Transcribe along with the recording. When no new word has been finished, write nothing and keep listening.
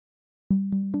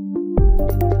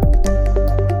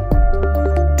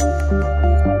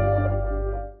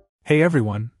Hey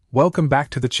everyone, welcome back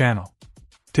to the channel.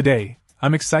 Today,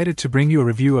 I'm excited to bring you a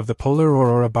review of the Polar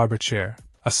Aurora Barber Chair,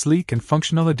 a sleek and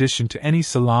functional addition to any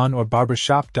salon or barber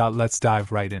shop. Let's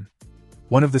dive right in.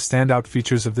 One of the standout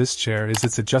features of this chair is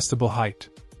its adjustable height.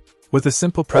 With a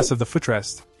simple press of the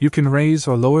footrest, you can raise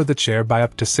or lower the chair by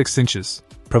up to 6 inches,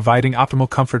 providing optimal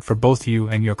comfort for both you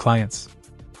and your clients.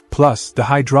 Plus, the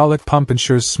hydraulic pump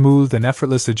ensures smooth and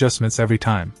effortless adjustments every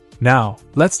time. Now,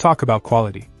 let's talk about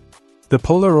quality. The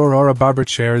Polar Aurora Barber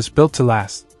Chair is built to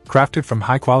last, crafted from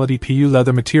high-quality PU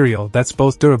leather material that's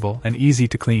both durable and easy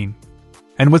to clean.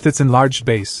 And with its enlarged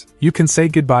base, you can say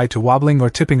goodbye to wobbling or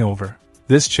tipping over.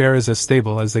 This chair is as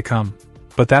stable as they come.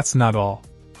 But that's not all.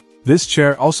 This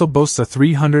chair also boasts a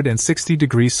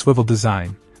 360-degree swivel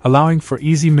design, allowing for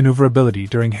easy maneuverability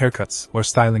during haircuts or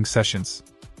styling sessions.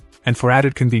 And for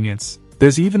added convenience,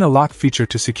 there's even a lock feature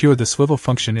to secure the swivel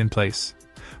function in place.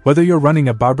 Whether you're running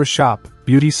a barber shop,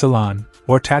 beauty salon,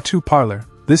 or tattoo parlor,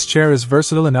 this chair is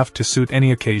versatile enough to suit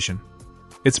any occasion.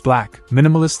 Its black,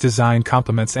 minimalist design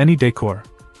complements any decor,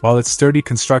 while its sturdy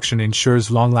construction ensures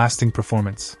long-lasting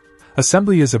performance.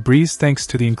 Assembly is a breeze thanks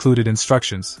to the included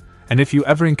instructions, and if you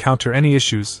ever encounter any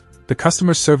issues, the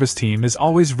customer service team is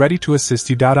always ready to assist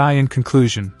you. In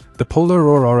conclusion, the Polar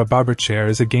Aurora Barber Chair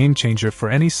is a game-changer for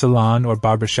any salon or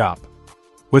barber shop.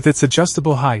 With its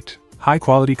adjustable height,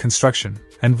 high-quality construction,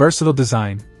 and versatile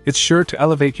design, it's sure to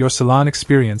elevate your salon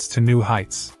experience to new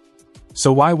heights.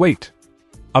 So why wait?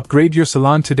 Upgrade your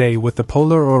salon today with the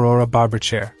Polar Aurora Barber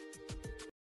Chair.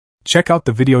 Check out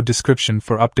the video description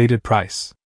for updated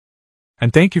price.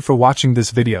 And thank you for watching this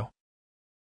video.